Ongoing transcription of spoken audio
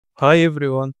Hi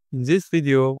everyone, in this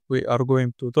video we are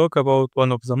going to talk about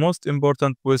one of the most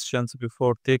important questions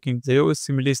before taking the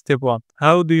USMLE Step 1.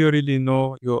 How do you really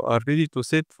know you are ready to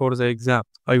sit for the exam?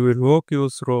 I will walk you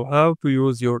through how to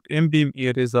use your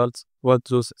NBME results, what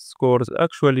those scores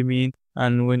actually mean,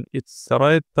 and when it's the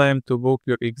right time to book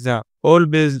your exam. All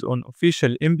based on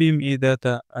official NBME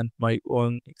data and my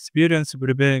own experience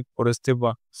preparing for Step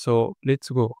 1. So let's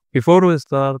go. Before we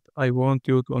start, I want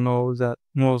you to know that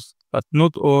most, but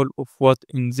not all, of what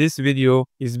in this video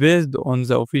is based on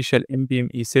the official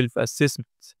NBME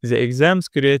self-assessments. The exams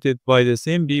created by the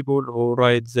same people who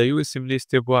write the USMLE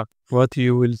Step 1. What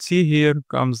you will see here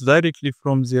comes directly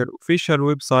from their official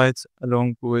websites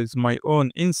along with my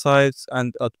own insights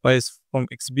and advice from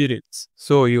experience.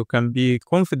 So you can be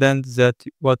confident that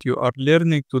what you are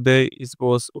learning today is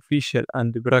both official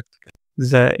and practical.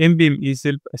 The NBME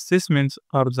self-assessments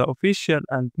are the official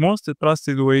and most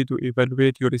trusted way to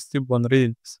evaluate your Step 1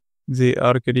 readiness. They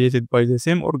are created by the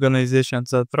same organization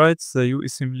that writes the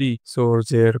USMLE, so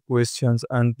their questions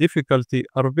and difficulty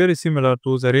are very similar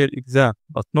to the real exam,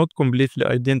 but not completely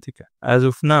identical. As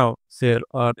of now, there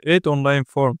are 8 online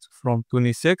forms from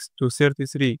 26 to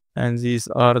 33, and these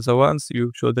are the ones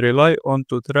you should rely on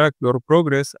to track your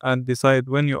progress and decide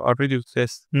when you are ready to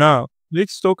test. Now,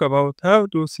 let's talk about how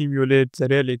to simulate the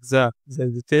real exam. The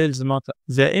details matter.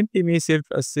 The NBME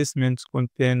self-assessments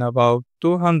contain about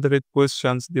 200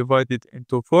 questions divided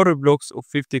into 4 blocks of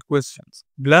 50 questions.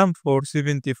 Plan for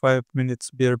 75 minutes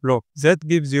per block. That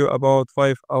gives you about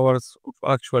 5 hours of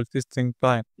actual testing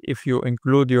time. If you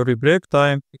include your break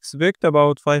time, expect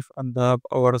about 5.5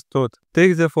 hours total.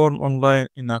 Take the form online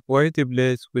in a quiet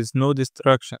place with no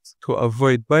distractions. To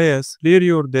avoid bias, clear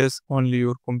your desk, only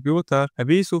your computer, a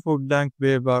piece of blank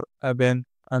paper, a pen,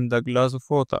 and a glass of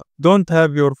water. Don't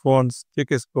have your phones,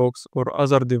 text box, or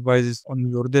other devices on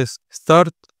your desk.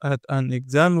 Start at an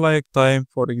exam-like time,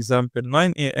 for example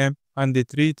 9 a.m., and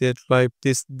treat it like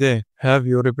test day. Have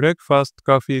your breakfast,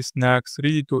 coffee, snacks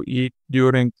ready to eat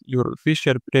during your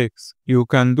official breaks. You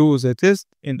can do the test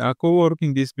in a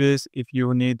co-working space if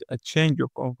you need a change of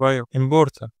environment.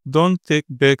 Important. Don't take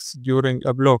breaks during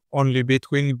a block, only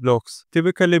between blocks.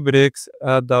 Typically breaks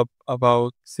add up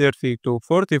about 30 to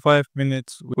 45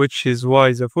 minutes, which is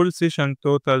why the full session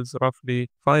totals roughly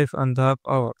 5.5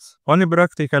 hours. One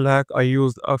practical hack I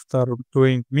used after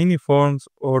doing mini forms,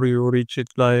 or you reach it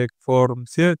like form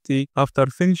 30 after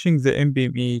finishing the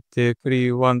NBME, take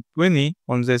 120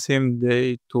 on the same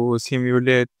day to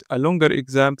simulate a longer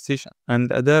exam session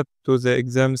and adapt to the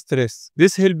exam stress.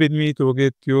 This helped me to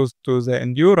get used to the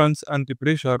endurance and the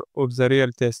pressure of the real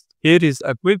test. Here is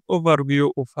a quick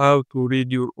overview of how to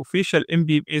read your official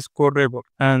NBME score report,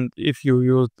 and if you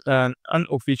used an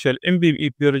unofficial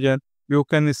NBME version, you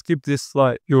can skip this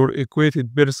slide. Your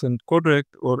equated percent correct,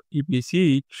 or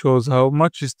EPC, shows how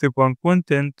much Step 1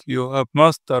 content you have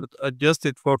mastered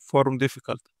adjusted for form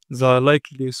difficulty. The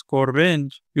likely score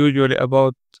range, usually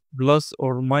about plus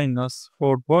or minus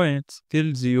 4 points,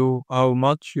 tells you how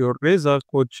much your result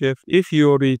could shift if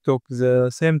you retook the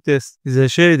same test. The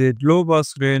shaded low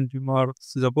pass range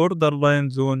marks the borderline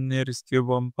zone near Step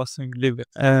 1 passing level,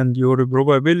 and your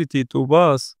probability to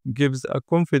pass gives a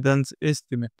confidence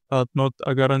estimate, but not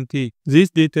a guarantee.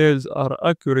 These details are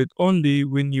accurate only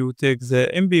when you take the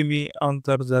NBME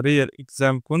under the real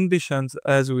exam conditions,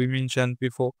 as we mentioned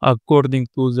before. According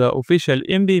to the official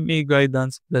NBME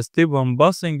guidance, the Step 1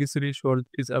 passing threshold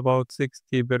is about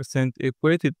 60%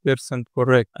 equated percent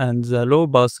correct, and the low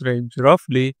pass range,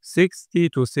 roughly 60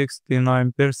 to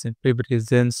 69%,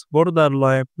 represents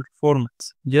borderline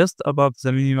performance, just above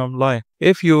the minimum line.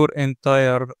 If your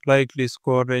entire likely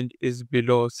score range is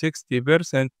below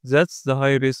 60%, that's the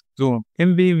high risk zone.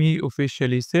 NBME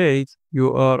officially says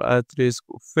you are at risk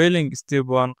of failing Step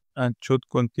 1 and should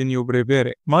continue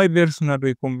preparing. My personal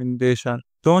recommendation: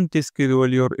 don't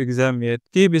schedule your exam yet.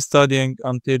 Keep studying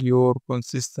until you're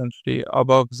consistently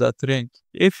above that range.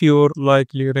 If your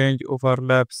likely range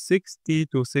overlaps 60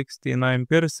 to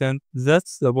 69%,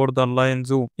 that's the borderline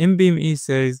zone. NBME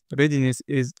says readiness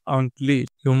is unclear.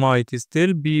 You might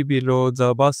still be below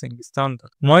the passing standard.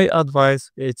 My advice: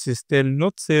 it's still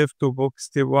not safe to book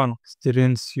Step 1.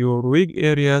 Strengthen your weak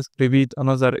areas, repeat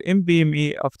another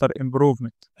NBME after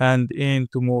improvement, and aim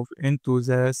to move into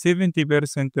the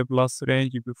 70% plus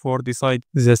range before deciding.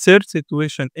 The third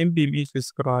situation NBME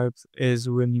describes is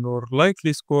when your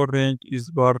likely score range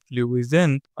is partly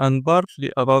within and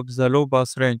partly above the low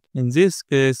pass range. In this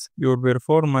case, your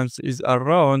performance is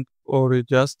around or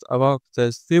just above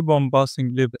the step 1 passing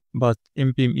level. But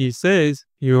NBME says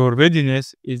your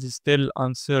readiness is still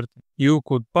uncertain. You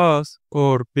could pass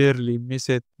or barely miss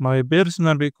it. My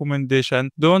personal recommendation: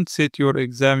 don't set your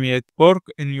exam yet. Work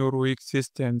in your weak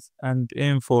systems and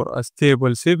aim for a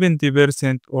stable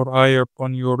 70% or higher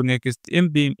on your next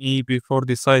NBME before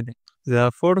deciding.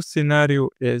 The fourth scenario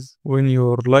is when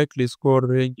your likely score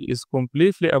range is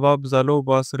completely above the low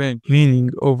pass range,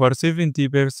 meaning over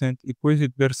 70%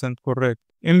 equated percent correct.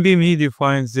 NBME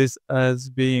defines this as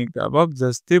being above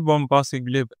the step 1 passing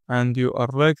level, and you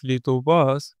are likely to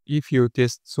pass if you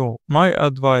test so. My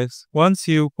advice: once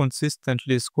you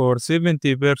consistently score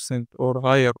 70% or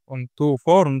higher on 2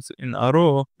 forms in a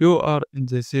row, you are in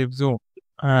the safe zone,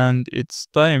 and it's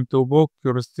time to book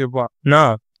your step 1.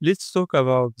 Now, let's talk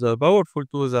about the powerful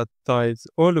tool that ties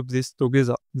all of this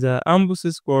together: the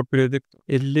AMBOSS Score Predictor.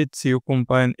 It lets you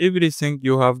combine everything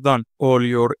you have done: all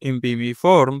your NBME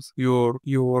forms, your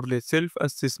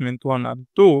self-assessment 1 and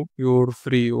 2, your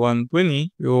free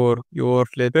 120, your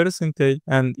percentage,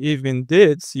 and even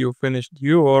dates you finished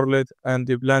your world and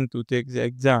plan to take the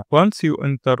exam. Once you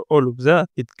enter all of that,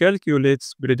 it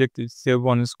calculates predicted step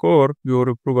 1 score,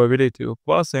 your probability of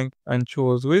passing, and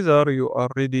shows whether you are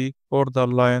ready,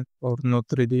 borderline, or not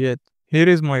ready yet. Here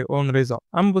is my own result.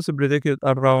 AMBOSS predicted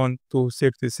around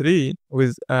 233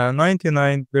 with a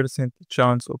 99%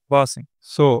 chance of passing.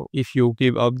 So, if you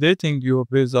keep updating your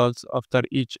results after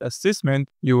each assessment,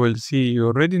 you will see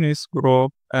your readiness grow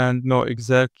and know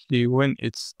exactly when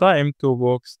it's time to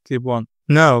book step 1.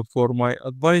 Now, for my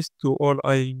advice to all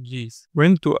IMGs: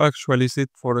 when to actually sit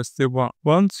for step 1.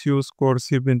 Once you score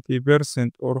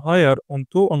 70% or higher on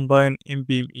 2 online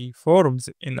NBME forms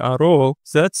in a row,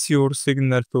 that's your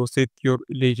signal to set your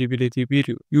eligibility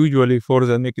period, usually for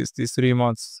the next 3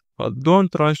 months. But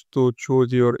don't rush to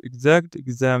choose your exact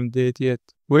exam date yet.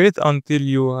 Wait until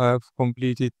you have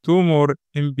completed 2 more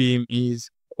NBMEs,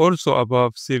 also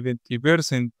above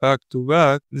 70% back to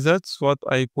back. That's what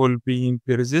I call being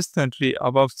persistently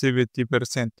above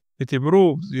 70%. It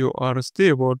proves you are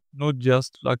stable, not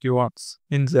just lucky once.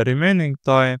 In the remaining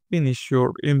time, finish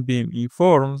your NBME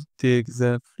forms, take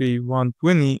the free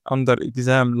 120 under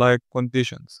exam-like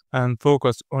conditions, and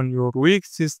focus on your weak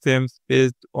systems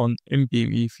based on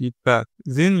NBME feedback.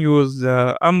 Then use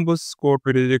the AMBOSS Score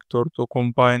Predictor to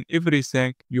combine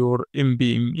everything: your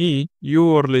NBME,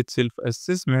 your lead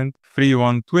self-assessment, free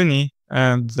 120,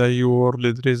 and the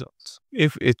UWorld results.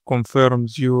 If it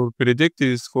confirms your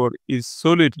predicted score is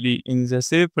solidly in the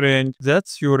safe range,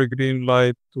 that's your green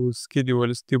light to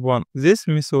schedule step 1. This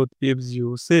method gives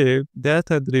you safe,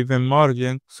 data-driven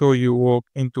margin, so you walk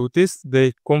into test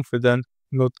day confident,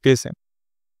 not guessing.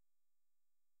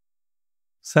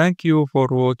 Thank you for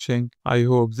watching. I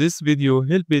hope this video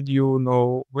helped you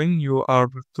know when you are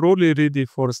truly ready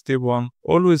for step 1.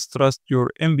 Always trust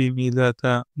your NBME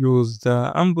data, use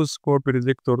the AMBOSS Score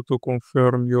Predictor to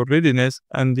confirm your readiness,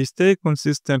 and stay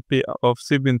consistently above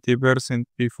 70%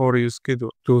 before you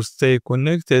schedule. To stay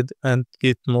connected and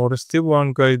get more step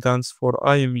 1 guidance for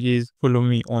IMGs, follow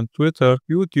me on Twitter,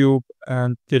 YouTube,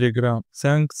 and Telegram.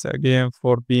 Thanks again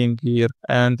for being here,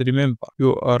 and remember,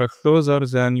 you are closer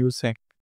than you think.